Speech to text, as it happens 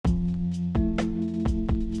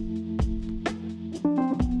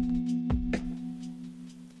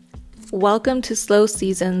Welcome to Slow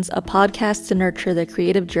Seasons, a podcast to nurture the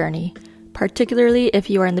creative journey, particularly if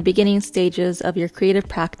you are in the beginning stages of your creative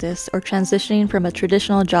practice or transitioning from a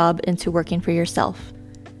traditional job into working for yourself.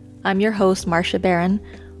 I'm your host, Marcia Barron,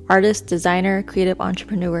 artist, designer, creative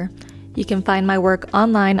entrepreneur. You can find my work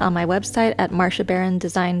online on my website at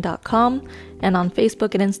marciabarrondesign.com and on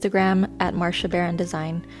Facebook and Instagram at Marcia Barron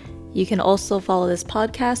Design. You can also follow this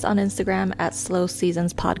podcast on Instagram at Slow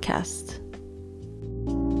Seasons Podcast.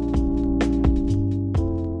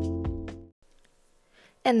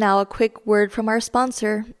 And now a quick word from our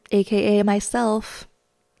sponsor, aka myself.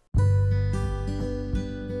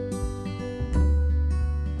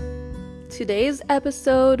 Today's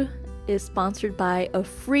episode is sponsored by a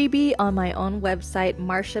freebie on my own website,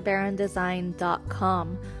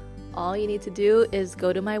 marciabarrondesign.com. All you need to do is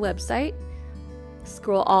go to my website,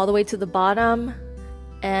 scroll all the way to the bottom,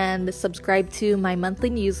 and subscribe to my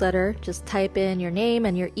monthly newsletter. Just type in your name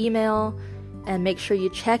and your email, and make sure you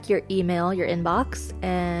check your email, your inbox,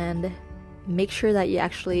 and make sure that you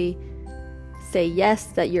actually say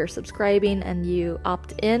yes, that you're subscribing and you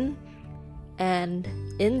opt in. And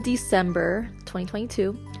in December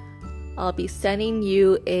 2022, I'll be sending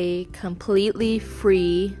you a completely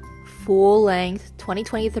free, full-length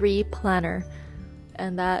 2023 planner.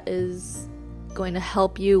 And that is going to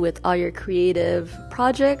help you with all your creative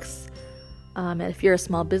projects. And if you're a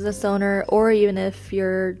small business owner, or even if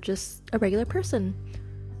you're just a regular person,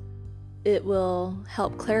 it will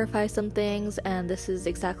help clarify some things. And this is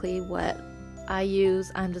exactly what I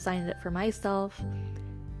use. I'm designing it for myself.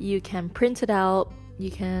 You can print it out.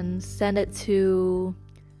 You can send it to,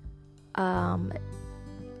 I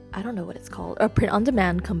don't know what it's called, a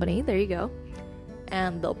print-on-demand company. There you go.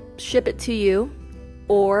 And they'll ship it to you.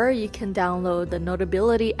 Or you can download the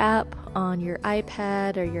Notability app on your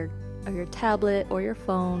iPad or your tablet or your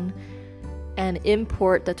phone and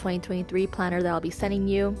import the 2023 planner that I'll be sending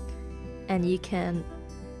you, and you can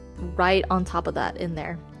write on top of that in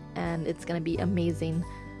there, and it's going to be amazing.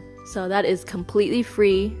 So that is completely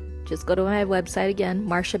free. Just go to my website again,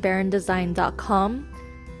 marciabarrondesign.com,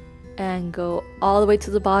 and go all the way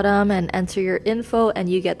to the bottom and enter your info, and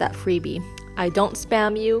you get that freebie. I don't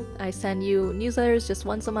spam you. I send you newsletters just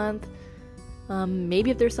once a month. Maybe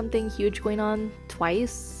if there's something huge going on,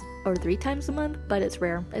 twice or 3 times a month, but it's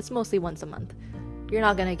rare. It's mostly once a month. You're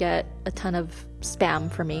not gonna get a ton of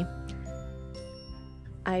spam from me.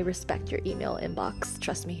 I respect your email inbox,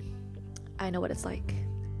 trust me. I know what it's like.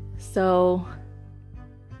 So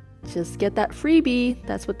just get that freebie.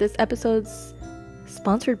 That's what this episode's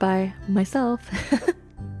sponsored by, myself.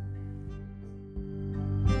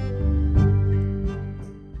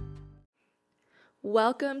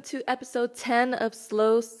 Welcome to episode 10 of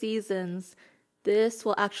Slow Seasons. This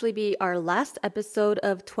will actually be our last episode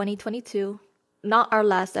of 2022. Not our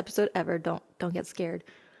last episode ever, don't get scared.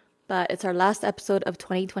 But it's our last episode of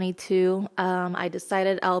 2022. I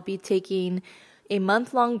decided I'll be taking a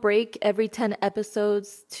month-long break every 10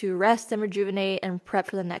 episodes to rest and rejuvenate and prep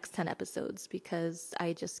for the next 10 episodes, because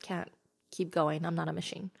I just can't keep going. I'm not a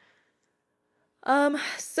machine.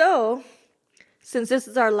 So since this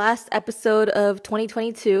is our last episode of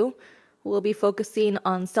 2022, we'll be focusing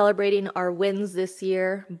on celebrating our wins this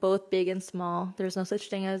year, both big and small. There's no such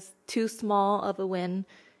thing as too small of a win.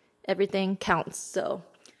 Everything counts. So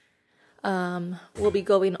we'll be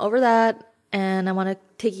going over that, and I want to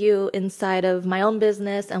take you inside of my own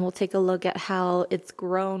business, and we'll take a look at how it's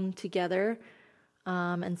grown together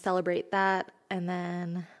and celebrate that. And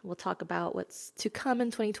then we'll talk about what's to come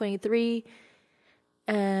in 2023.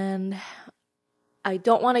 And I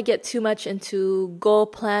don't want to get too much into goal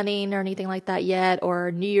planning or anything like that yet,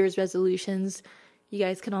 or New Year's resolutions. You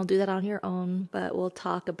guys can all do that on your own, but we'll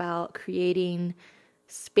talk about creating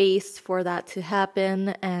space for that to happen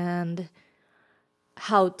and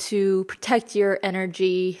how to protect your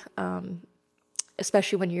energy,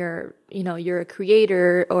 especially when you're a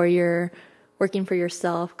creator or you're working for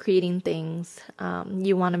yourself, creating things.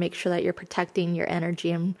 You want to make sure that you're protecting your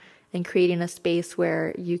energy and creating a space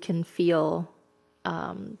where you can feel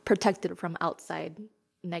protected from outside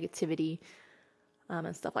negativity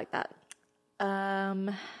and stuff like that.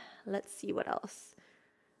 Let's see what else.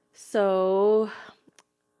 So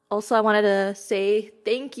also I wanted to say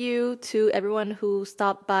thank you to everyone who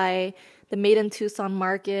stopped by the Made in Tucson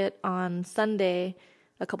market on Sunday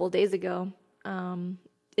a couple days ago.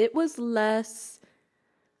 It was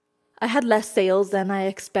I had less sales than I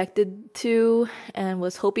expected to and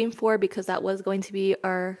was hoping for, because that was going to be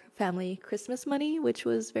our family Christmas money, which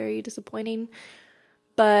was very disappointing.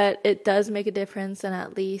 But it does make a difference, and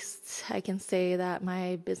at least I can say that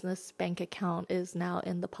my business bank account is now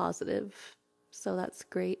in the positive So that's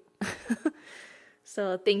great.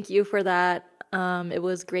 So thank you for that. It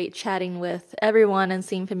was great chatting with everyone and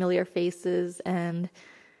seeing familiar faces and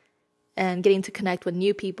getting to connect with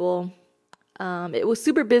new people. It was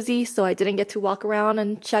super busy, so I didn't get to walk around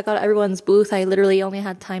and check out everyone's booth. I literally only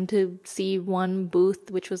had time to see one booth,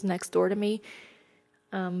 which was next door to me.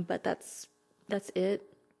 But that's it.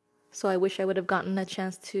 So I wish I would have gotten a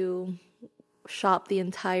chance to shop the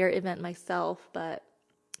entire event myself, but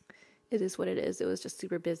it is what it is. It was just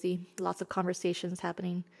super busy. Lots of conversations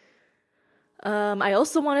happening. I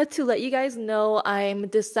also wanted to let you guys know I'm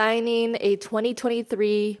designing a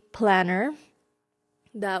 2023 planner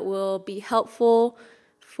that will be helpful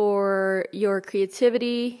for your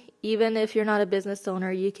creativity. Even if you're not a business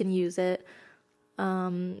owner, you can use it.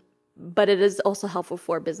 But it is also helpful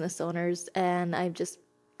for business owners. And I've just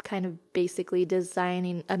kind of basically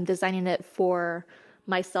I'm designing it for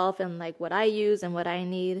myself and like what I use and what I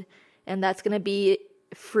need. And that's going to be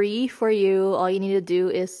free for you. All you need to do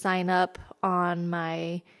is sign up on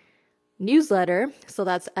my newsletter. So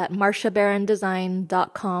that's at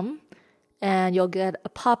marshabarondesign.com. And you'll get a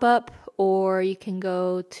pop-up, or you can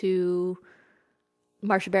go to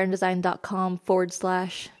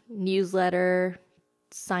marshabarondesign.com/newsletter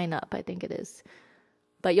sign up, I think it is.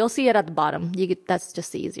 But you'll see it at the bottom. That's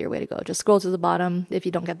just the easier way to go. Just scroll to the bottom if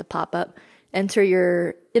you don't get the pop-up. Enter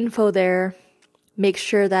your info there. Make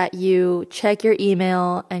sure that you check your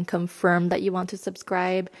email and confirm that you want to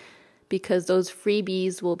subscribe, because those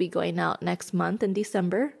freebies will be going out next month in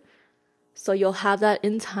December. So you'll have that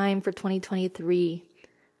in time for 2023.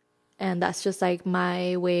 And that's just like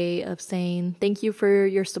my way of saying thank you for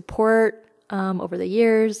your support over the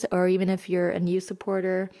years, or even if you're a new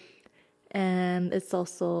supporter. And it's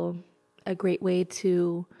also a great way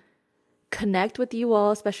to connect with you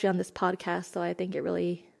all, especially on this podcast. So I think it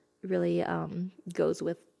really goes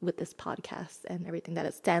with this podcast and everything that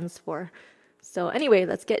it stands for. So anyway,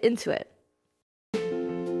 let's get into it.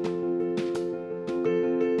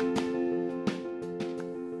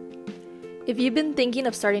 If you've been thinking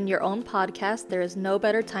of starting your own podcast, there is no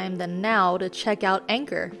better time than now to check out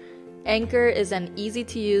Anchor. Anchor is an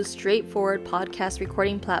easy-to-use, straightforward podcast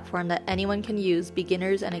recording platform that anyone can use,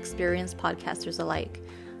 beginners and experienced podcasters alike.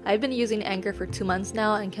 I've been using Anchor for 2 months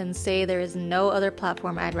now and can say there is no other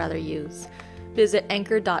platform I'd rather use. Visit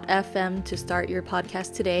anchor.fm to start your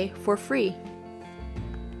podcast today for free.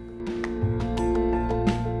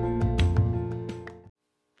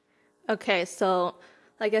 Okay, so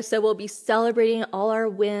like I said, we'll be celebrating all our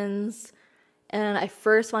wins. And I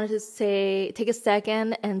first wanted to take a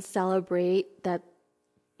second and celebrate that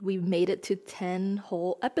we made it to 10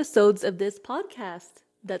 whole episodes of this podcast.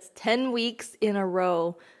 That's 10 weeks in a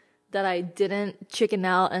row that I didn't chicken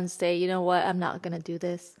out and say, you know what, I'm not going to do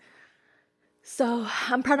this. So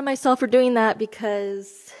I'm proud of myself for doing that,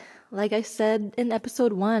 because like I said in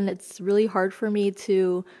episode 1, it's really hard for me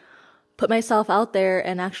to put myself out there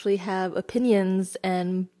and actually have opinions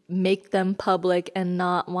and make them public and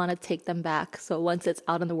not want to take them back. So once it's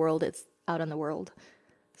out in the world, it's out in the world.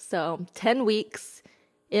 So 10 weeks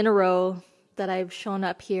in a row that I've shown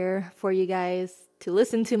up here for you guys to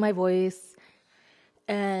listen to my voice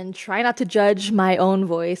and try not to judge my own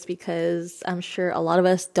voice, because I'm sure a lot of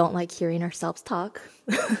us don't like hearing ourselves talk,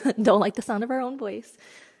 don't like the sound of our own voice.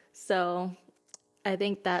 So I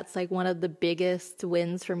think that's like one of the biggest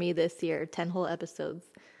wins for me this year, 10 whole episodes.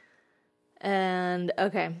 And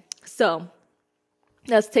okay, so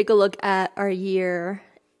let's take a look at our year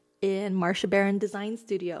in Marsha Baron Design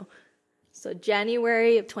Studio. So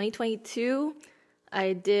January of 2022,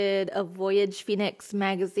 I did a Voyage Phoenix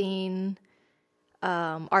magazine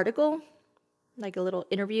article, like a little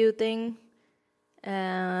interview thing.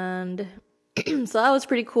 And so that was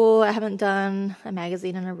pretty cool. I haven't done a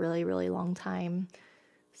magazine in a really, really long time,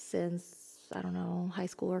 since, I don't know, high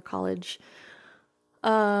school or college.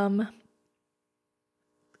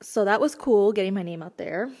 So that was cool, getting my name out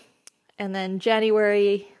there. And then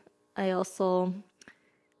January, I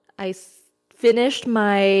finished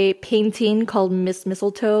my painting called Miss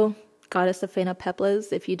Mistletoe, Goddess of Fena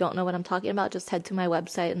Peplas. If you don't know what I'm talking about, just head to my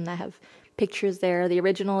website and I have pictures there. The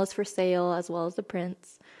original is for sale, as well as the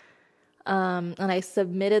prints. And I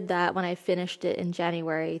submitted that when I finished it in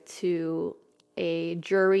January to a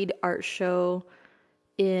juried art show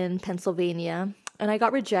in Pennsylvania, and I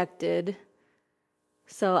got rejected.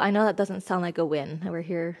 So I know that doesn't sound like a win, and we're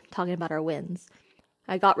here talking about our wins.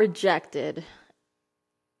 I got rejected,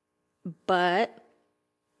 but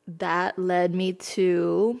that led me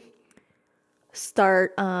to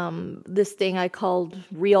start this thing I called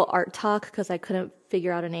Real Art Talk, because I couldn't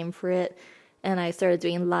figure out a name for it. and I started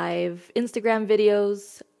doing live Instagram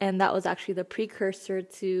videos, and that was actually the precursor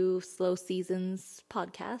to Slow Seasons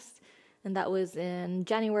podcast, and that was in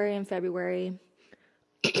January and February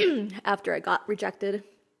after I got rejected.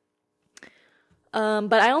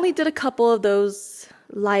 But I only did a couple of those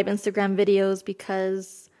live Instagram videos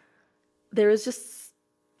because there was just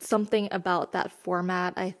something about that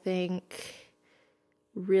format I think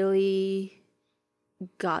really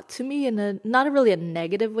got to me in a not really a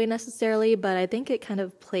negative way necessarily, but I think it kind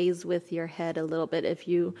of plays with your head a little bit. If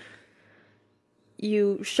you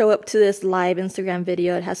show up to this live Instagram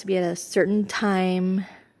video, it has to be at a certain time.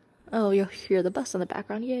 Oh, you'll hear the bus in the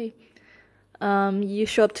background, yay. You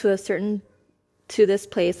show up to this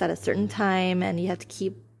place at a certain time, and you have to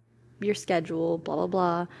keep your schedule, blah blah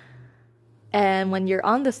blah. And when you're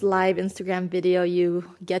on this live Instagram video,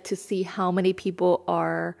 you get to see how many people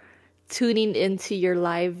are tuning into your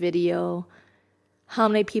live video, how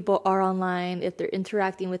many people are online, if they're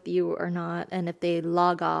interacting with you or not, and if they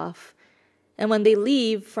log off. And when they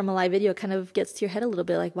leave from a live video, it kind of gets to your head a little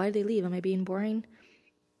bit, like, why did they leave? Am I being boring?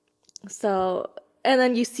 So, and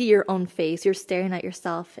then you see your own face. You're staring at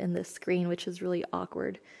yourself in the screen, which is really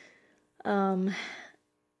awkward. And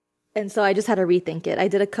so I just had to rethink it. I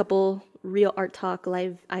did a couple Real Art Talk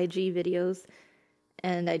live IG videos,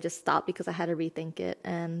 and I just stopped because I had to rethink it.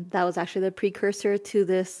 And that was actually the precursor to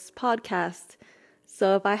this podcast.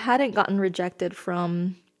 So if I hadn't gotten rejected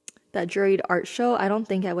from that juried art show, I don't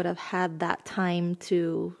think I would have had that time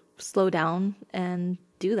to slow down and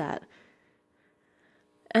do that.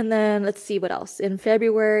 And then let's see what else. In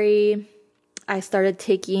February, I started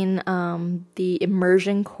taking the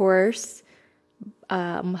immersion course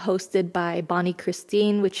hosted by Bonnie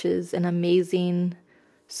Christine, which is an amazing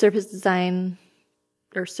surface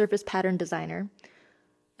pattern designer.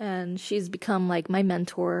 And she's become like my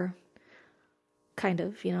mentor, kind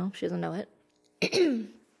of, she doesn't know it.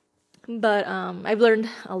 But I've learned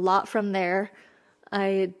a lot from there.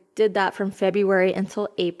 I did that from February until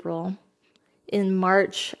April. In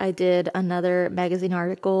March, I did another magazine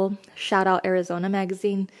article, Shout Out Arizona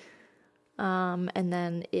Magazine. And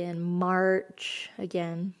then in March,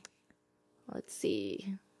 again, let's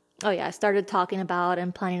see. Oh yeah, I started talking about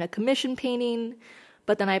and planning a commission painting,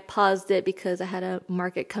 but then I paused it because I had a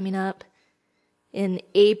market coming up. In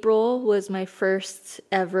April was my first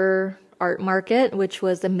ever art market, which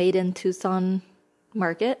was the Made in Tucson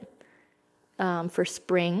market for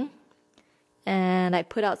spring. And I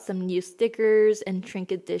put out some new stickers and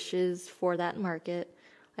trinket dishes for that market.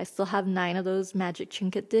 I still have 9 of those magic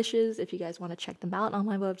trinket dishes if you guys want to check them out on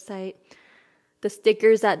my website. The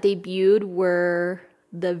stickers that debuted were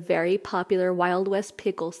the very popular Wild West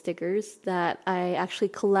Pickle stickers that I actually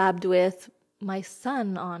collabed with my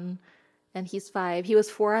son on, and he's 5. He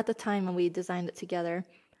was 4 at the time when we designed it together.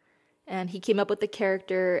 And he came up with the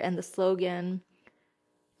character and the slogan.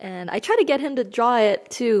 And I tried to get him to draw it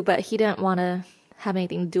too, but he didn't want to have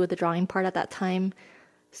anything to do with the drawing part at that time.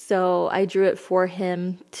 So I drew it for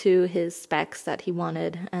him to his specs that he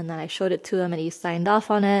wanted, and then I showed it to him and he signed off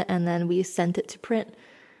on it, and then we sent it to print.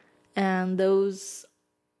 And those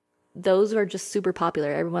are just super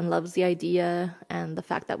popular. Everyone loves the idea and the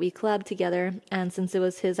fact that we collabed together. And since it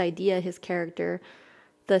was his idea, his character,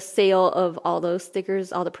 the sale of all those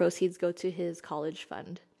stickers, all the proceeds go to his college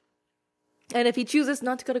fund. And if he chooses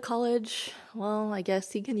not to go to college, well, I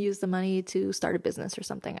guess he can use the money to start a business or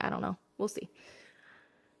something. I don't know. We'll see.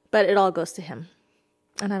 But it all goes to him.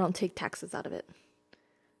 And I don't take taxes out of it.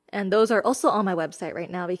 And those are also on my website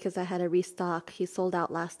right now because I had a restock. He sold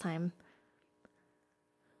out last time.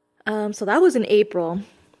 So that was in April,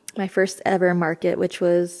 my first ever market, which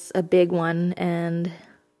was a big one. And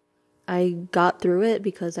I got through it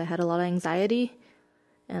because I had a lot of anxiety.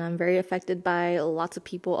 And I'm very affected by lots of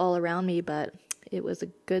people all around me, but it was a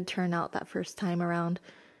good turnout that first time around.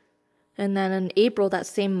 And then in April, that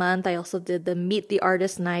same month, I also did the Meet the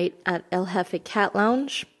Artist night at El Jefe Cat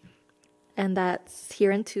Lounge. And that's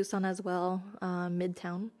here in Tucson as well,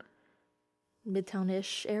 Midtown-ish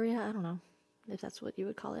area. I don't know if that's what you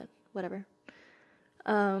would call it, whatever.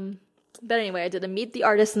 But anyway, I did a Meet the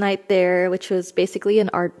Artist night there, which was basically an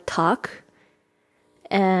art talk.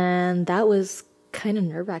 And that was kind of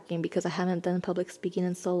nerve-wracking because I haven't done public speaking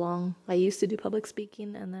in so long. I used to do public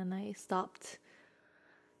speaking and then I stopped.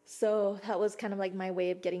 So that was kind of like my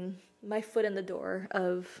way of getting my foot in the door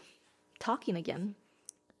of talking again.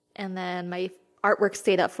 And then my artwork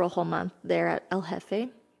stayed up for a whole month there at El Jefe.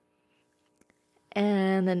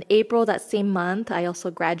 And in April that same month, I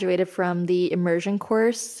also graduated from the immersion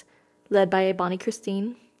course led by Bonnie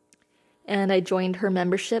Christine. And I joined her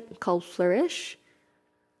membership called Flourish.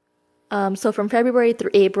 So from February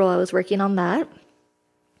through April, I was working on that.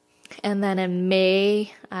 And then in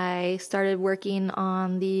May, I started working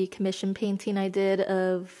on the commission painting I did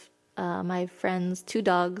of my friend's 2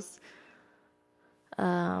 dogs.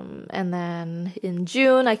 And then in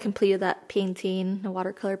June, I completed that painting, the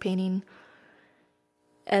watercolor painting.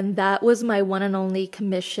 And that was my one and only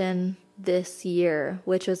commission this year,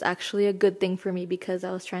 which was actually a good thing for me because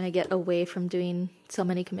I was trying to get away from doing so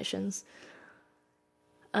many commissions.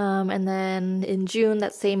 And then in June,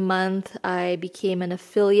 that same month, I became an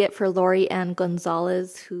affiliate for Lori Ann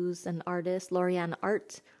Gonzalez, who's an artist, Lori Ann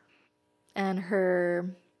Art. And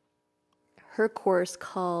her course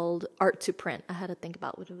called Art to Print. I had to think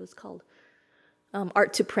about what it was called.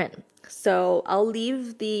 Art to Print. So I'll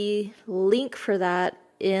leave the link for that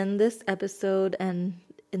in this episode and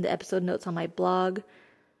in the episode notes on my blog.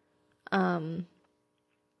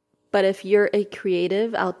 But if you're a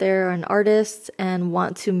creative out there or an artist and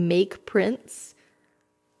want to make prints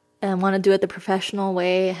and want to do it the professional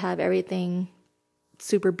way, have everything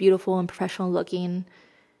super beautiful and professional looking,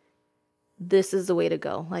 this is the way to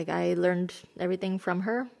go. Like, I learned everything from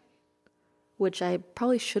her, which I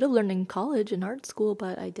probably should have learned in college and art school,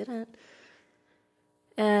 but I didn't.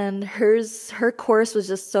 And her course was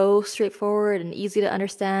just so straightforward and easy to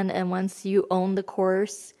understand. And once you own the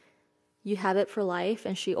course, you have it for life,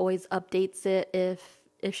 and she always updates it.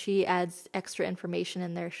 If she adds extra information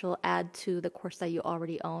in there, she'll add to the course that you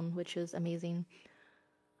already own, which is amazing.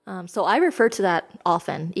 So I refer to that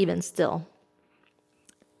often, even still.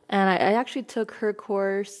 And I actually took her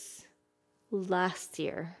course last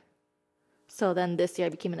year. So then this year I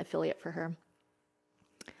became an affiliate for her.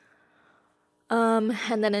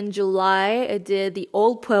 And then in July, I did the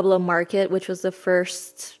Old Pueblo Market, which was the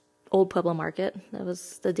first Old Pueblo Market. That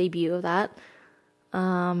was the debut of that.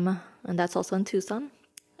 And that's also in Tucson.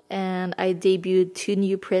 And I debuted 2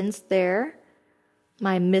 new prints there.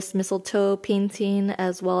 My Miss Mistletoe painting,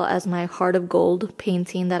 as well as my Heart of Gold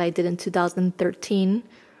painting that I did in 2013.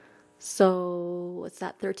 So, what's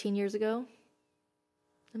that, 13 years ago?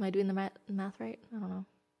 Am I doing the math right? I don't know.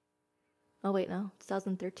 Oh, wait, no.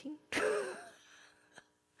 2013?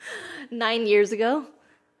 9 years ago?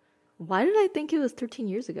 Why did I think it was 13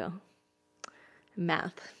 years ago?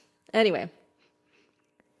 Math. Anyway.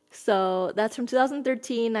 So that's from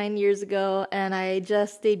 2013, 9 years ago, and I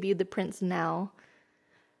just debuted the prints now.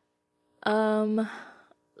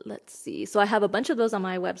 Let's see. So I have a bunch of those on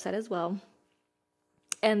my website as well.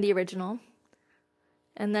 And the original.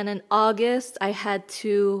 And then in August, I had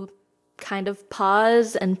to kind of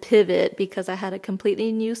pause and pivot because I had a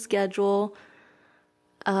completely new schedule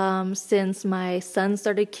since my son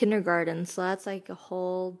started kindergarten. So that's like a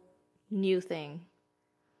whole new thing.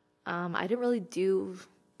 I didn't really do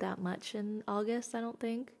that much in August, I don't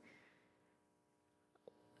think.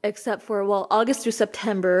 Except for, well, August through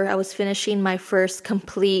September, I was finishing my first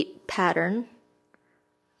complete pattern,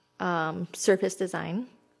 surface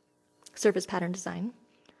pattern design.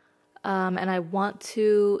 And I want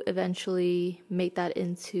to eventually make that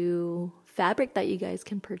into fabric that you guys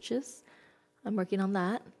can purchase. I'm working on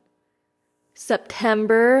that.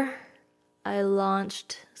 September, I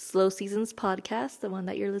launched Slow Seasons podcast, the one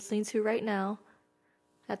that you're listening to right now,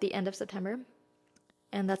 at the end of September.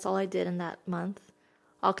 And that's all I did in that month.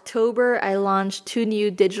 October, I launched 2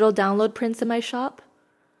 new digital download prints in my shop.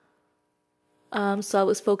 So I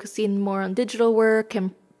was focusing more on digital work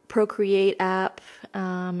and Procreate app,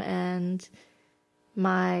 and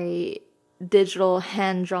my digital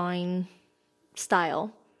hand drawing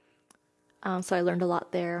style. So I learned a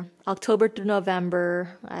lot there. October through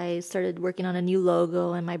November, I started working on a new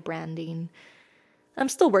logo and my branding. I'm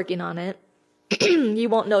still working on it. You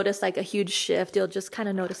won't notice like a huge shift. You'll just kind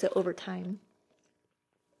of notice it over time.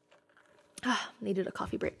 Needed a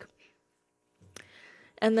coffee break.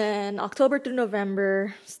 And then October through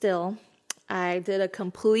November, still, I did a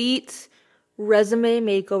complete resume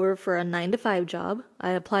makeover for a 9-to-5 job.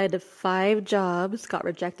 I applied to 5 jobs, got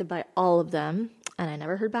rejected by all of them, and I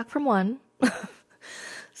never heard back from one.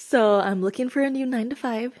 So I'm looking for a new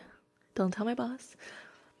 9-to-5. Don't tell my boss.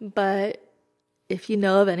 But if you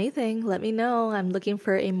know of anything, let me know. I'm looking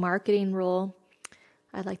for a marketing role.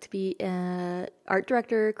 I'd like to be an art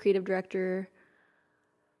director, creative director,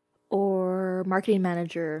 or marketing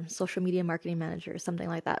manager, social media marketing manager, something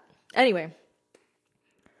like that. Anyway,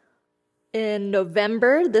 in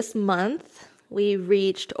November this month, we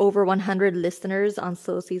reached over 100 listeners on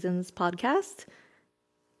Slow Seasons podcast.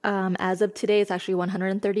 As of today, it's actually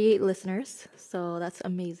 138 listeners, so that's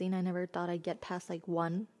amazing. I never thought I'd get past like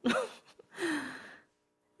 1.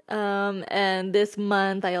 And this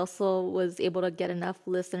month, I also was able to get enough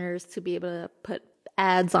listeners to be able to put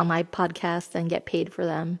ads on my podcast and get paid for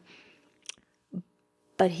them.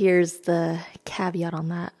 But here's the caveat on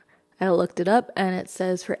that. I looked it up and it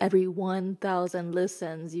says for every 1,000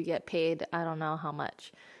 listens, you get paid, I don't know how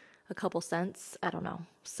much, a couple cents, I don't know.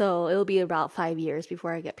 So it'll be about 5 years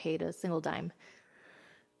before I get paid a single dime.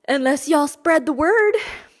 Unless y'all spread the word.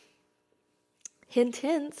 Hint,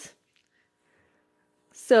 hint.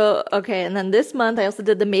 So, okay, and then this month I also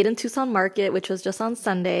did the Made in Tucson Market, which was just on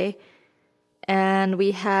Sunday. And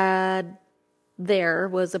we had, there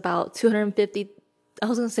was about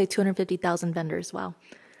 250,000 vendors, wow.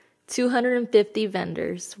 250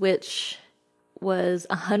 vendors, which was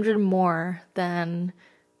 100 more than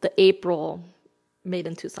the April Made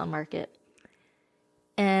in Tucson Market.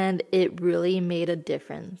 And it really made a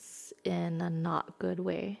difference in a not good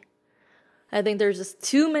way. I think there's just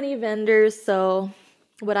too many vendors, so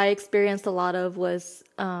what I experienced a lot of was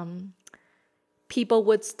people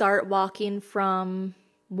would start walking from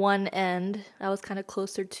one end. I was kind of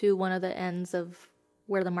closer to one of the ends of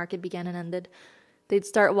where the market began and ended. They'd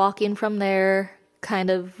start walking from there, kind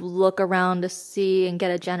of look around to see and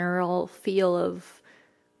get a general feel of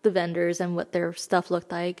the vendors and what their stuff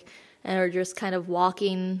looked like, and are just kind of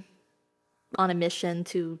walking on a mission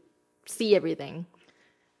to see everything.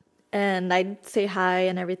 And I'd say hi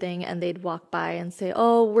and everything, and they'd walk by and say,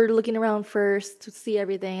 oh, we're looking around first to see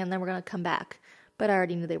everything, and then we're going to come back. But I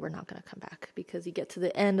already knew they were not going to come back, because you get to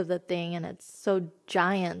the end of the thing, and it's so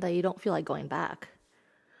giant that you don't feel like going back.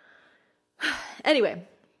 Anyway,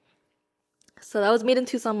 so that was Made in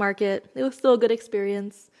Tucson Market. It was still a good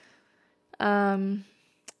experience. And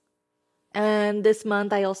this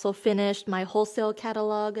month I also finished my wholesale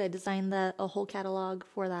catalog. I designed a whole catalog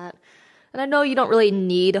for that. And I know you don't really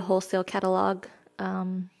need a wholesale catalog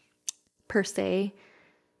per se,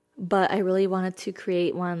 but I really wanted to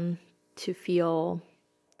create one to feel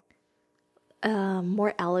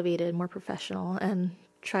more elevated, more professional, and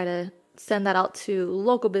try to send that out to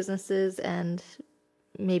local businesses and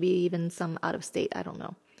maybe even some out of state. I don't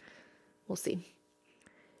know. We'll see.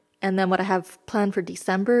 And then what I have planned for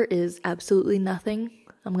December is absolutely nothing.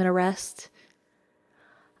 I'm going to rest.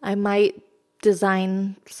 I might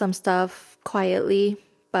design some stuff quietly,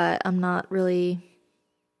 but I'm not really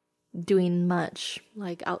doing much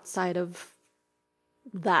like outside of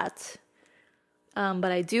that.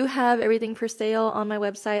 But I do have everything for sale on my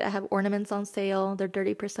website. I have ornaments on sale. They're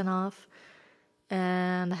 30% off.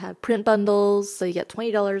 And I have print bundles, so you get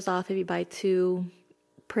 $20 off if you buy 2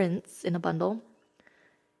 prints in a bundle.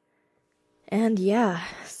 And yeah,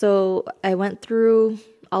 so I went through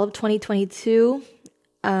all of 2022,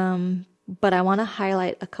 but I want to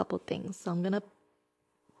highlight a couple things. So I'm going to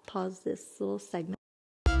pause this little segment.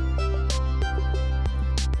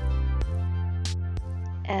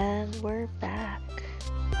 And we're back.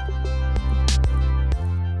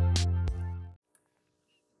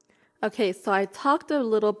 Okay, so I talked a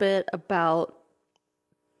little bit about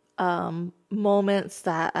moments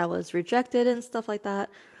that I was rejected and stuff like that.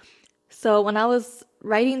 So when I was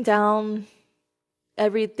writing down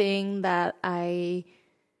everything that I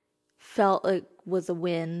felt like was a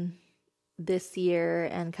win this year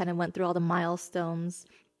and kind of went through all the milestones,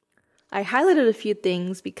 I highlighted a few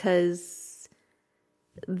things because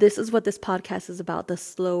this is what this podcast is about, the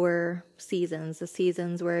slower seasons, the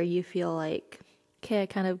seasons where you feel like, okay, I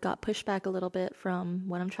kind of got pushed back a little bit from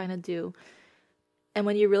what I'm trying to do. And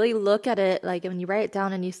when you really look at it, like when you write it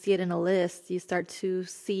down and you see it in a list, you start to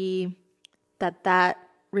see that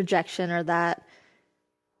rejection or that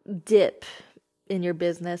dip in your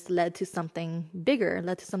business led to something bigger,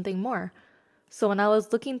 led to something more. So when I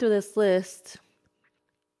was looking through this list,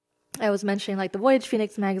 I was mentioning like the Voyage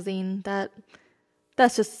Phoenix magazine,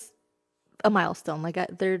 that's just a milestone. Like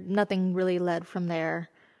nothing really led from there.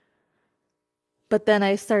 But then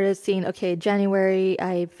I started seeing, okay, January,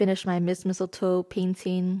 I finished my Miss Mistletoe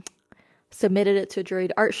painting, submitted it to a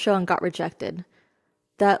juried art show and got rejected.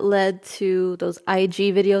 That led to those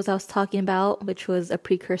IG videos I was talking about, which was a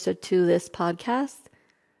precursor to this podcast.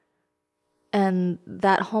 And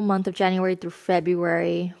that whole month of January through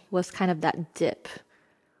February was kind of that dip.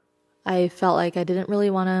 I felt like I didn't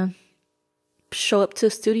really want to show up to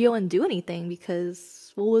a studio and do anything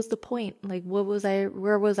because what was the point? Like, where was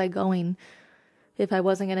I going if I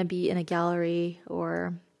wasn't going to be in a gallery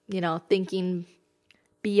or, thinking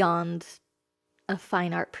beyond a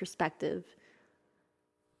fine art perspective?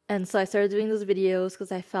 And so I started doing those videos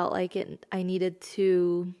because I felt like I needed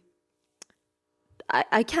to,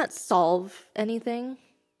 I can't solve anything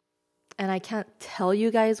and I can't tell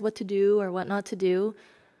you guys what to do or what not to do,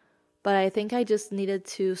 but I think I just needed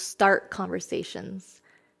to start conversations.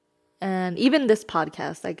 And even this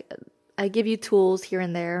podcast, like I give you tools here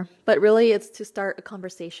and there, but really it's to start a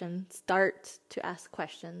conversation, start to ask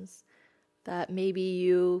questions that maybe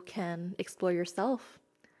you can explore yourself.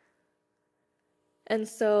 And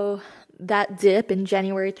so that dip in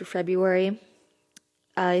January through February,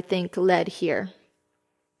 I think led here.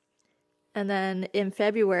 And then in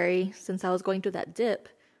February, since I was going through that dip,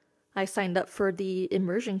 I signed up for the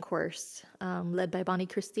immersion course led by Bonnie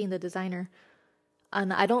Christine, the designer.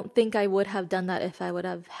 And I don't think I would have done that if I would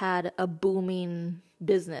have had a booming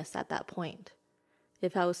business at that point.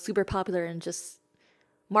 If I was super popular and just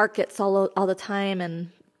markets all the time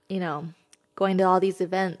and, going to all these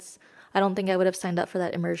events, I don't think I would have signed up for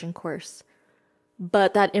that immersion course.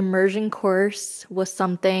 But that immersion course was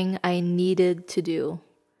something I needed to do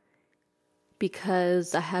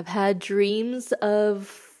because I have had dreams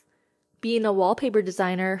of being a wallpaper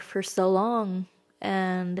designer for so long,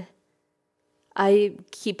 and I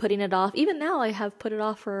keep putting it off. Even now, I have put it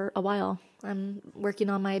off for a while. I'm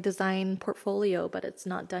working on my design portfolio, but it's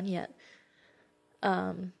not done yet.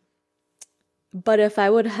 But if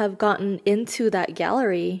I would have gotten into that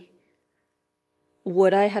gallery,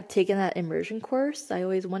 would I have taken that immersion course? I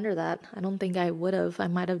always wonder that. I don't think I would have. I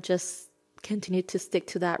might have just continued to stick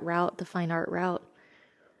to that route, the fine art route.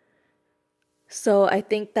 So I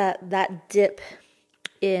think that dip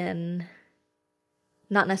in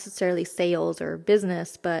not necessarily sales or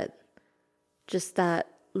business, but just that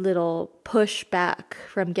little push back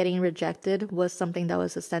from getting rejected was something that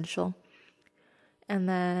was essential. And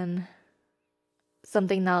then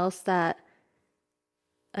something else that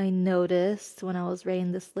I noticed when I was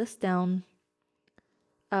writing this list down,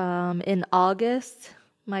 in August,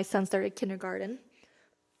 my son started kindergarten.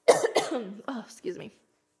 Oh, excuse me.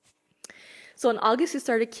 So in August, he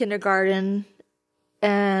started kindergarten,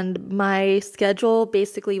 and my schedule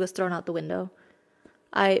basically was thrown out the window.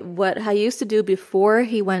 What I used to do before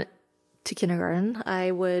he went to kindergarten,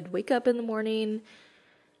 I would wake up in the morning,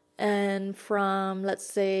 and from, let's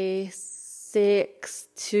say, 6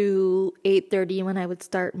 to 8:30 when I would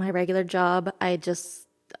start my regular job, I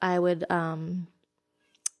would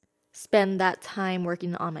spend that time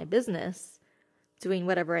working on my business, doing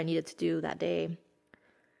whatever I needed to do that day.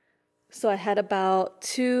 So I had about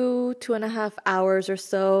 2.5 hours or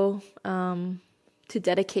so to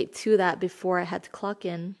dedicate to that before I had to clock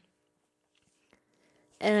in.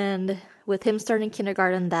 And with him starting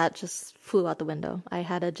kindergarten, that just flew out the window. I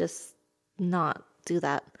had to just not do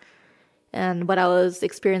that. And what I was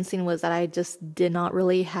experiencing was that I just did not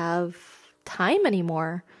really have time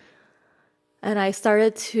anymore. And I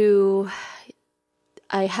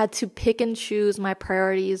had to pick and choose my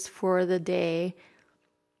priorities for the day.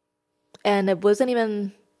 And it wasn't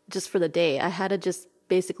even just for the day. I had to just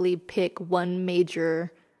basically pick one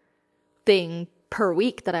major thing per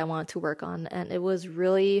week that I wanted to work on. And it was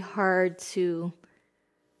really hard to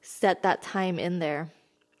set that time in there.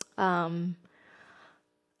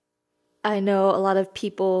 I know a lot of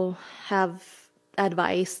people have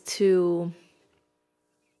advice to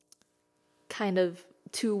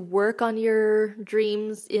to work on your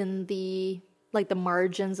dreams in the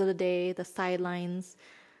margins of the day, the sidelines,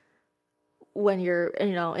 when you're,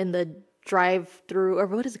 in the drive-through, or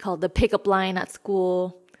what is it called? The pickup line at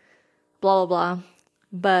school, blah, blah, blah.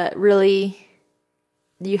 But really,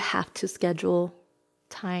 you have to schedule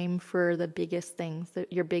time for the biggest things,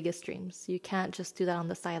 your biggest dreams. You can't just do that on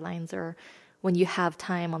the sidelines or when you have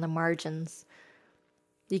time on the margins.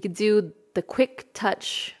 You could do the quick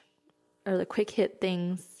touch or the quick hit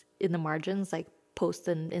things in the margins, like post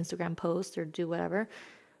an Instagram post or do whatever,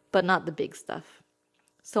 but not the big stuff.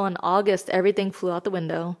 So in August, everything flew out the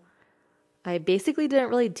window. I basically didn't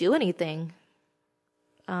really do anything.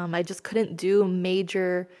 I just couldn't do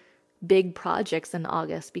major, big projects in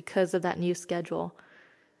August because of that new schedule.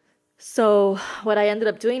 So what I ended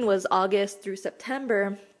up doing was August through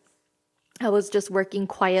September, I was just working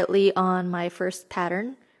quietly on my first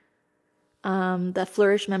pattern. The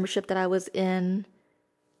Flourish membership that I was in,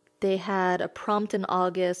 they had a prompt in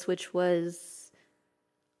August, which was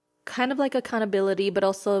kind of like accountability, but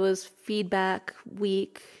also it was feedback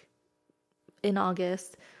week in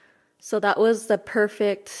August. So that was like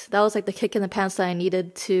the kick in the pants that I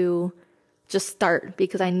needed to just start,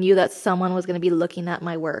 because I knew that someone was going to be looking at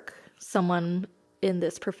my work. Someone in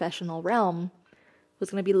this professional realm was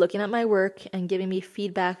going to be looking at my work and giving me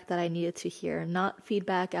feedback that I needed to hear. Not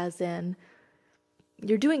feedback as in,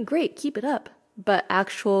 you're doing great, keep it up, but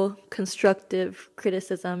actual constructive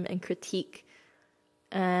criticism and critique.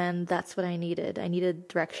 And that's what I needed. I needed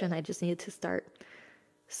direction. I just needed to start.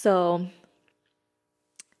 So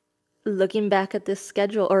looking back at this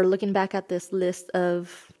schedule, or looking back at this list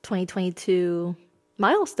of 2022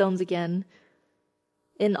 milestones again.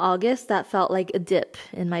 In August, that felt like a dip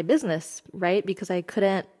in my business, right? Because I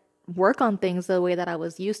couldn't work on things the way that I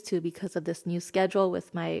was used to because of this new schedule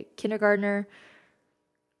with my kindergartner.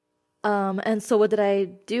 And so what did I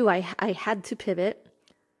do? I had to pivot,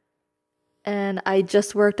 and I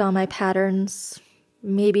just worked on my patterns,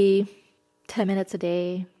 maybe 10 minutes a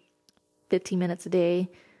day, 15 minutes a day,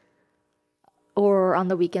 or on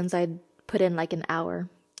the weekends, I'd put in like an hour.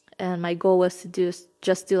 And my goal was to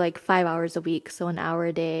just do like 5 hours a week. So an hour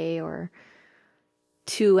a day, or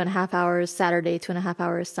 2.5 hours Saturday, 2.5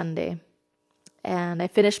 hours Sunday. And I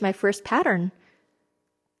finished my first pattern.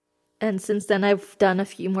 And since then, I've done a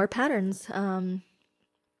few more patterns.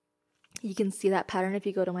 You can see that pattern if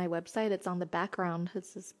you go to my website. It's on the background.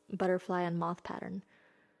 It's this butterfly and moth pattern.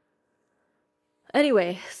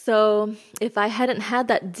 Anyway, so if I hadn't had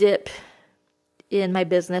that dip in my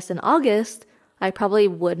business in August, I probably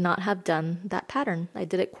would not have done that pattern. I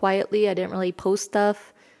did it quietly. I didn't really post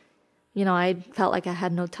stuff. I felt like I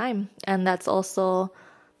had no time. And that's also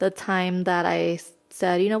the time that I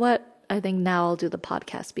said, you know what? I think now I'll do the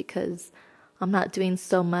podcast because I'm not doing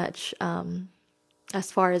so much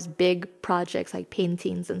as far as big projects like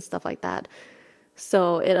paintings and stuff like that.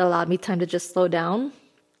 So it allowed me time to just slow down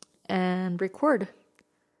and record.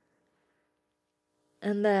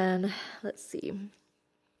 And then, let's see.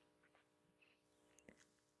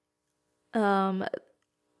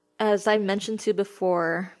 As I mentioned to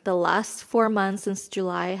before, the last 4 months since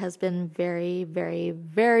July has been very, very,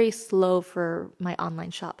 very slow for my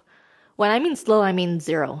online shop. When I mean slow, I mean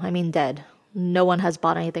zero. I mean dead. No one has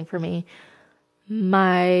bought anything for me.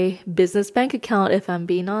 My business bank account, if I'm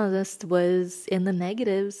being honest, was in the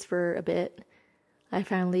negatives for a bit. I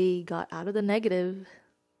finally got out of the negative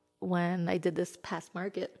when I did this past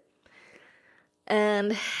market.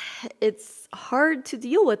 And it's hard to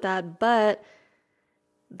deal with that, but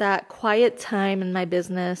that quiet time in my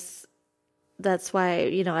business, that's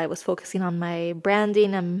why, I was focusing on my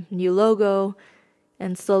branding and new logo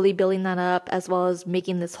and slowly building that up, as well as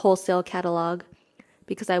making this wholesale catalog,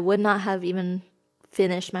 because I would not have even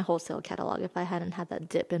finished my wholesale catalog if I hadn't had that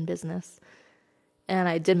dip in business. And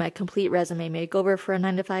I did my complete resume makeover for a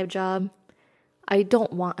 9-to-5 job. I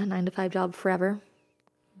don't want a 9-to-5 job forever.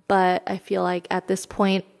 But I feel like at this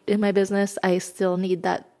point in my business, I still need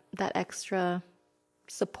that extra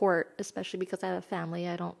support, especially because I have a family.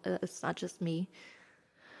 It's not just me.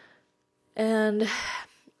 And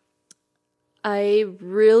I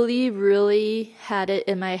really, really had it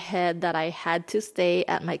in my head that I had to stay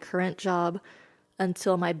at my current job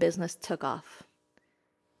until my business took off.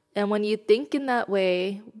 And when you think in that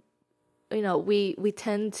way, we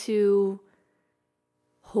tend to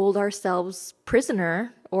hold ourselves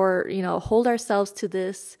prisoner, or hold ourselves to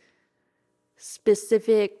this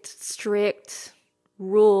specific, strict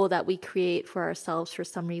rule that we create for ourselves for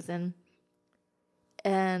some reason,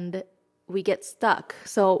 and we get stuck.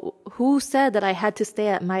 So who said that I had to stay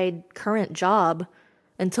at my current job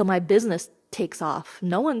until my business takes off?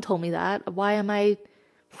 No one told me that. Why am I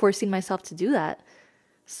forcing myself to do that?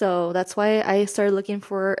 So that's why I started looking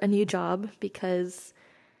for a new job, because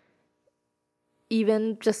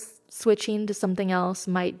even just switching to something else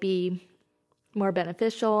might be more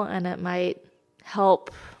beneficial, and it might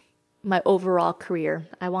help my overall career.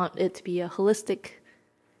 I want it to be a holistic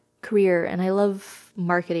career, and I love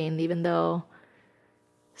marketing, even though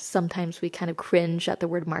sometimes we kind of cringe at the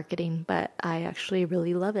word marketing, but I actually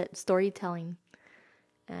really love it. Storytelling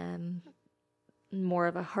and more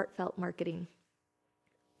of a heartfelt marketing.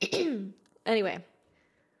 Anyway,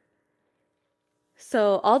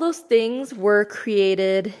 so all those things were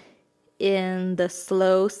created in the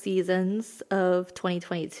slow seasons of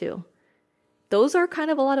 2022. Those are kind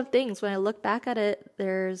of a lot of things. When I look back at it,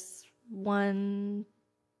 there's 1,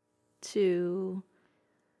 2,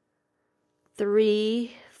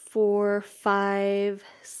 3, 4, 5,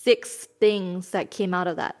 6 things that came out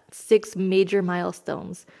of that. 6 major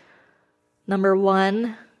milestones. Number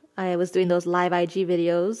 1, I was doing those live IG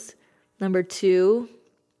videos. Number 2,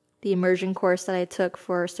 the immersion course that I took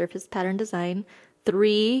for surface pattern design.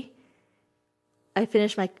 3, I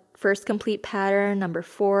finished my first complete pattern. Number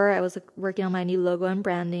 4, I was working on my new logo and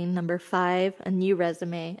branding. Number 5, a new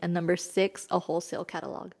resume. And number 6, a wholesale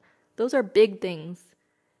catalog. Those are big things,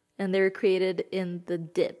 and they were created in the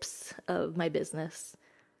dips of my business.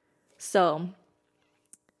 So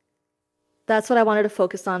that's what I wanted to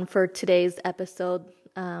focus on for today's episode,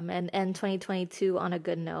 and end 2022 on a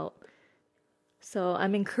good note. So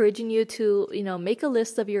I'm encouraging you to, make a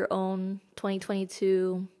list of your own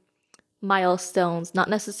 2022 milestones, not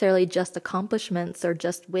necessarily just accomplishments or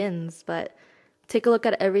just wins, but take a look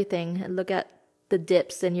at everything and look at the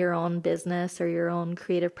dips in your own business or your own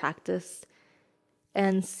creative practice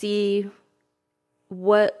and see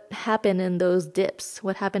what happened in those dips,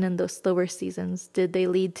 what happened in those slower seasons. Did they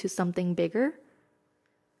lead to something bigger?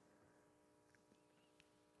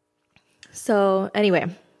 So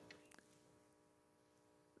anyway,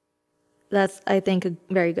 that's, I think, a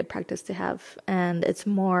very good practice to have. And it's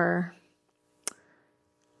more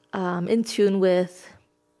in tune with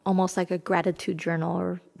almost like a gratitude journal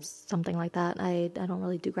or something like that. I don't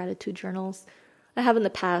really do gratitude journals. I have in the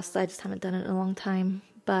past, I just haven't done it in a long time.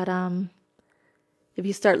 But if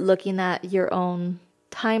you start looking at your own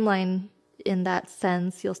timeline in that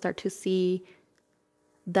sense, you'll start to see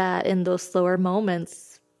that in those slower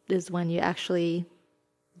moments is when you actually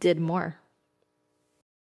did more.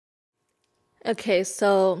 Okay,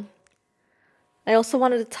 so I also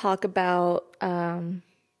wanted to talk about,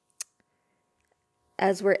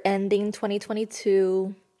 as we're ending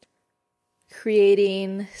 2022,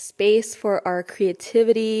 creating space for our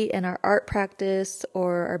creativity and our art practice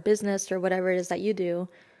or our business or whatever it is that you do.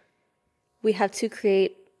 We have to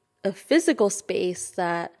create a physical space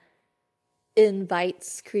that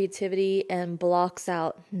invites creativity and blocks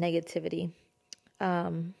out negativity.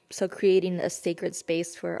 So creating a sacred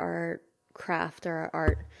space for our craft or our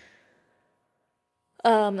art.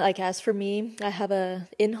 Like as for me, I have a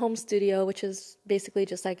in-home studio, which is basically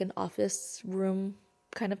just like an office room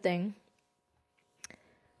kind of thing.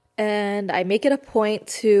 And I make it a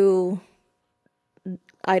point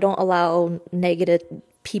I don't allow negative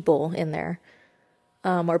people in there,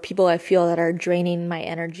 or people I feel that are draining my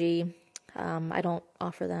energy. I don't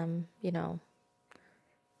offer them,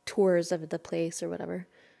 tours of the place or whatever.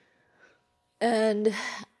 And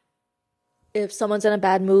if someone's in a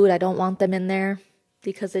bad mood, I don't want them in there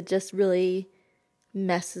because it just really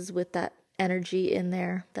messes with that energy in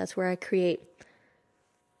there. That's where I create.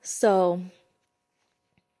 So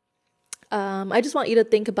I just want you to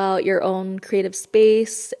think about your own creative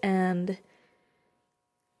space, and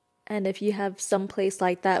if you have some place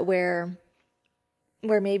like that where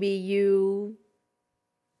maybe you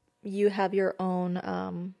have your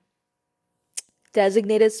own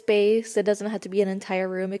designated space. It doesn't have to be an entire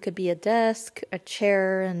room. It could be a desk, a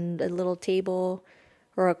chair, and a little table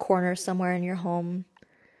or a corner somewhere in your home.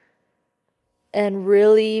 And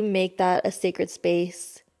really make that a sacred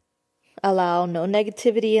space. Allow no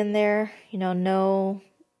negativity in there, no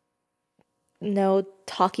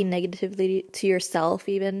talking negatively to yourself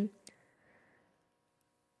even.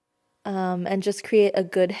 And just create a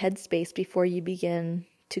good headspace before you begin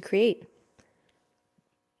to create.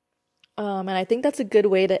 And I think that's a good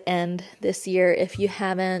way to end this year if you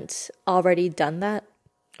haven't already done that,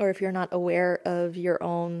 or if you're not aware of your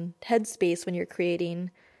own headspace when you're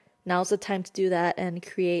creating. Now's the time to do that and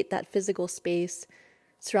create that physical space.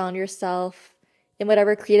 Surround yourself in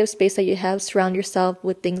whatever creative space that you have. Surround yourself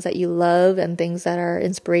with things that you love and things that are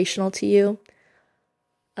inspirational to you.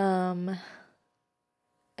 And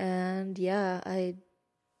yeah, I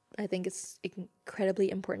think it's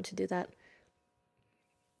incredibly important to do that.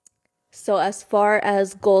 So as far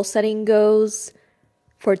as goal setting goes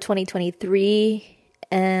for 2023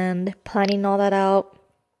 and planning all that out,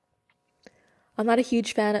 I'm not a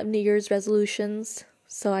huge fan of New Year's resolutions,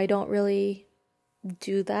 so I don't really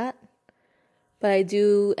do that. But I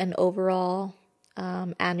do an overall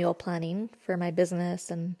annual planning for my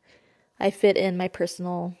business, and I fit in my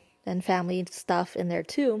personal and family stuff in there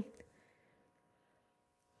too.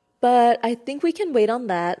 But I think we can wait on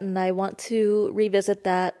that, and I want to revisit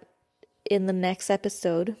that in the next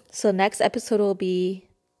episode. So next episode will be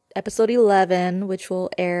episode 11, which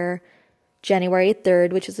will air January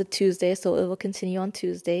 3rd, which is a Tuesday, so it will continue on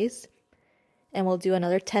Tuesdays. And we'll do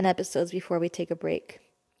another 10 episodes before we take a break.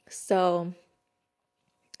 So,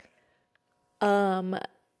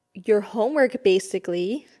 your homework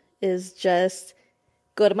basically is just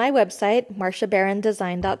go to my website,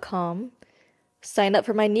 marshabarondesign.com, sign up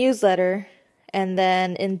for my newsletter, and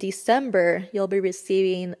then in December, you'll be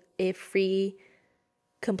receiving a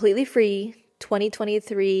completely free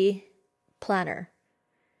 2023 planner.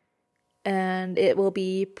 And it will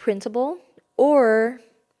be printable, or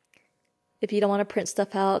if you don't want to print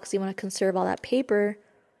stuff out because you want to conserve all that paper,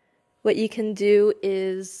 what you can do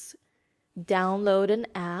is download an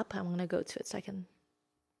app. I'm going to go to it so I can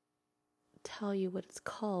tell you what it's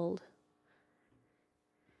called.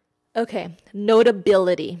 Okay,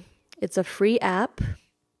 Notability. It's a free app.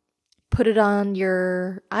 Put it on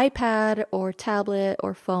your iPad or tablet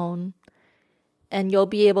or phone, and you'll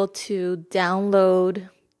be able to download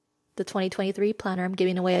the 2023 planner I'm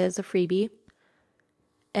giving away as a freebie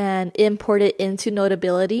and import it into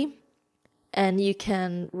Notability. and you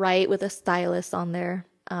can write with a stylus on there,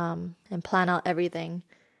 and plan out everything,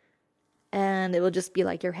 and it will just be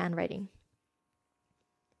like your handwriting.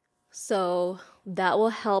 So that will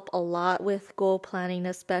help a lot with goal planning,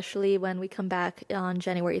 especially when we come back on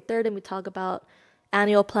January 3rd and we talk about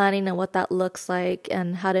annual planning and what that looks like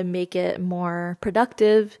and how to make it more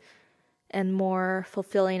productive and more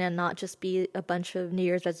fulfilling, and not just be a bunch of New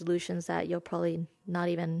Year's resolutions that you'll probably not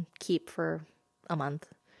even keep for a month.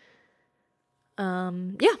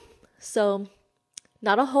 Yeah, so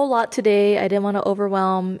not a whole lot today. I didn't want to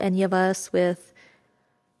overwhelm any of us with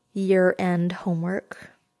year-end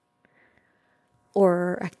homework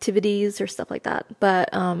or activities or stuff like that. But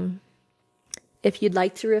if you'd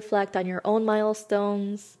like to reflect on your own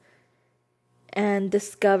milestones and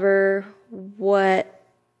discover what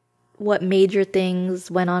major things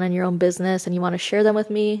went on in your own business and you want to share them with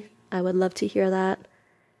me, I would love to hear that.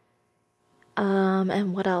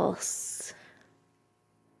 And what else?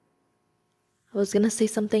 I was going to say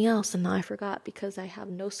something else and now I forgot because I have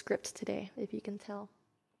no script today, if you can tell.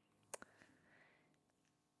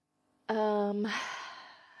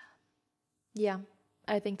 Yeah,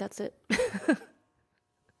 I think that's it.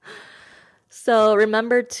 So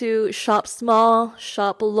remember to shop small,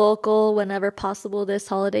 shop local whenever possible this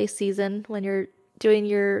holiday season when you're doing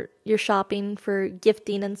your shopping for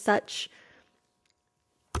gifting and such,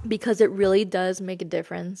 because it really does make a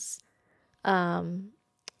difference.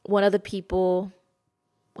 One of the people,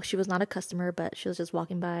 well, she was not a customer, but she was just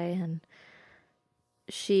walking by and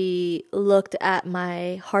she looked at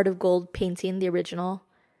my Heart of Gold painting, the original,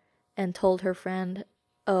 and told her friend,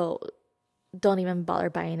 "Oh, don't even bother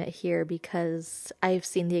buying it here because I've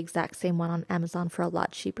seen the exact same one on Amazon for a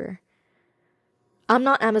lot cheaper." I'm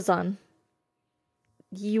not Amazon.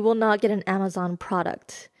 You will not get an Amazon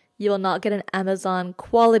product. You will not get an Amazon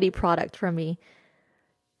quality product from me.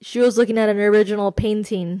 She was looking at an original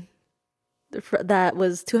painting that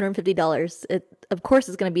was $250. Of course,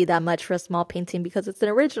 it's going to be that much for a small painting because it's an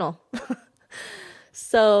original.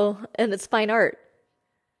 So, and it's fine art.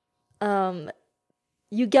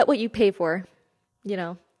 You get what you pay for. You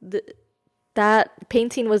know, that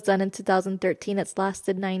painting was done in 2013. It's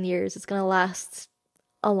lasted 9 years. It's going to last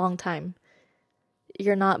a long time.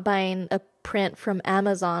 You're not buying a print from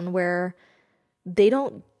Amazon where they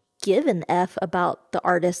don't give an F about the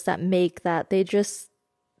artists that make that. They just,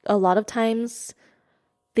 a lot of times,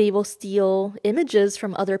 they will steal images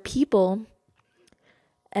from other people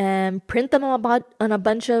and print them on a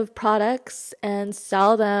bunch of products and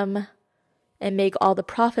sell them and make all the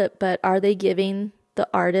profit. But are they giving the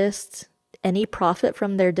artist any profit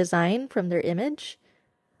from their design, from their image?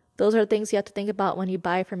 Those are things you have to think about when you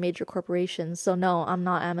buy from major corporations. So no, I'm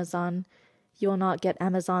not Amazon. You will not get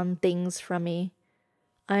Amazon things from me.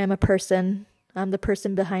 I am a person. I'm the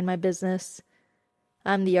person behind my business.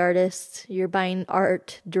 I'm the artist. You're buying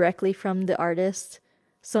art directly from the artist.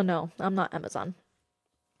 So no, I'm not Amazon.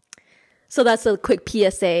 So that's a quick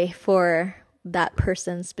PSA for that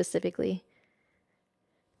person specifically.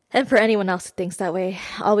 And for anyone else who thinks that way,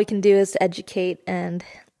 all we can do is educate and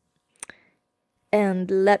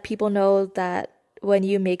let people know that when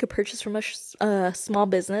you make a purchase from a small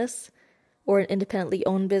business or an independently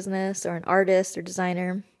owned business or an artist or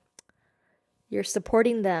designer, you're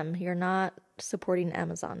supporting them. You're not supporting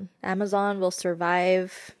Amazon. Amazon will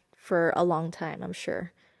survive for a long time, I'm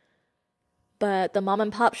sure. But the mom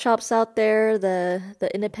and pop shops out there,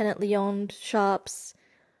 the independently owned shops,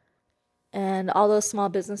 and all those small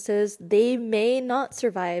businesses, they may not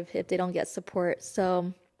survive if they don't get support.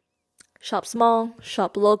 So shop small,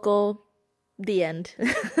 shop local, the end.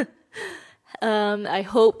 I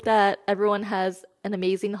hope that everyone has an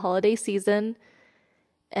amazing holiday season,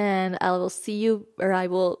 and I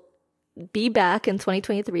will be back in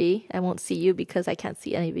 2023. I won't see you because I can't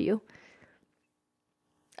see any of you.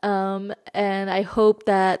 And I hope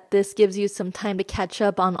that this gives you some time to catch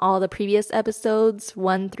up on all the previous episodes,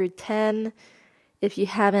 1 through 10. If you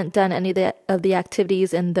haven't done any of the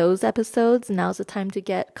activities in those episodes, now's the time to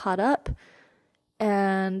get caught up.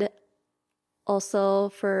 And also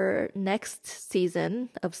for next season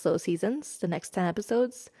of Slow Seasons, the next 10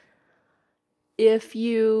 episodes, if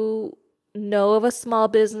you know of a small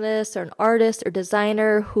business or an artist or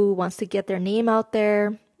designer who wants to get their name out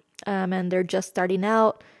there, and they're just starting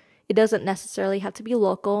out, it doesn't necessarily have to be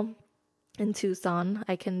local in Tucson.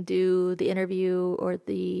 I can do the interview or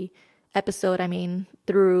the episode,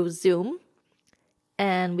 through Zoom,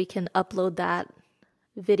 and we can upload that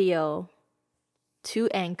video to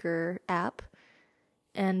Anchor app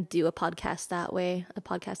and do a podcast that way, a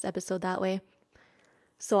podcast episode that way.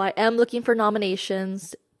 So I am looking for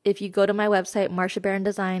nominations. if you go to my website,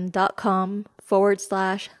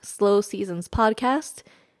 marshabarondesign.com/Slow Seasons Podcast,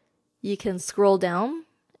 you can scroll down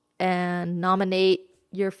and nominate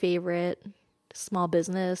your favorite small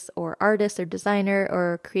business or artist or designer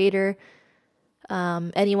or creator,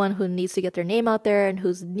 anyone who needs to get their name out there and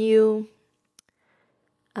who's new.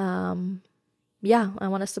 I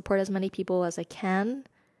want to support as many people as I can.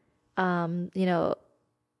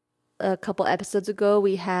 A couple episodes ago,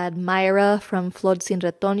 we had Myra from Flor Sin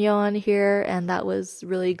Retoño on here, and that was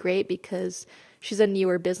really great because she's a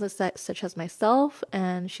newer business such as myself,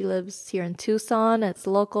 and she lives here in Tucson. It's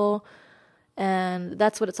local, and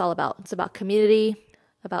that's what it's all about. It's about community,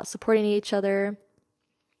 about supporting each other,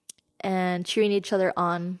 and cheering each other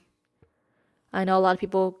on. I know a lot of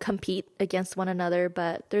people compete against one another,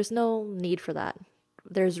 but there's no need for that.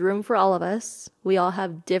 There's room for all of us. We all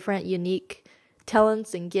have different, unique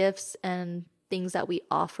talents and gifts and things that we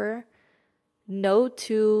offer. No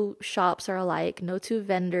two shops are alike. No two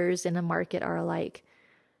vendors in a market are alike.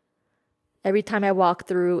 Every time I walk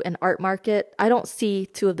through an art market, I don't see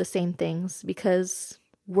two of the same things because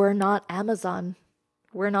we're not Amazon.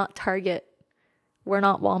 We're not Target. We're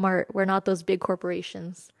not Walmart. We're not those big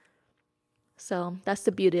corporations. So that's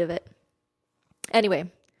the beauty of it.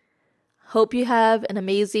 Anyway, hope you have an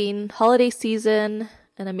amazing holiday season,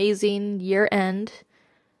 an amazing year end,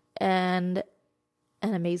 and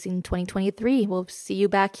an amazing 2023. We'll see you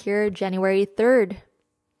back here January 3rd.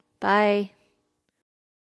 Bye.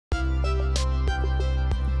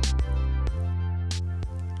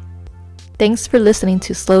 Thanks for listening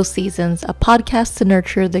to Slow Seasons, a podcast to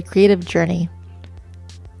nurture the creative journey.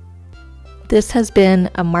 This has been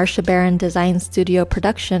a Marsha Baron Design Studio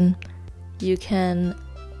production. You can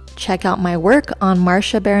check out my work on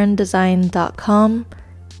marshabarondesign.com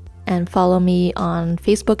and follow me on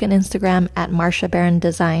Facebook and Instagram at Marsha Baron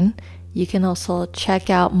Design. You can also check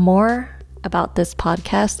out more about this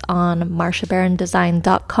podcast on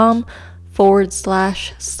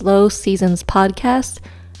marshabarondesign.com/Slow Seasons Podcast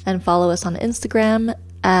and follow us on Instagram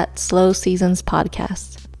at Slow Seasons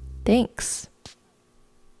Podcast. Thanks.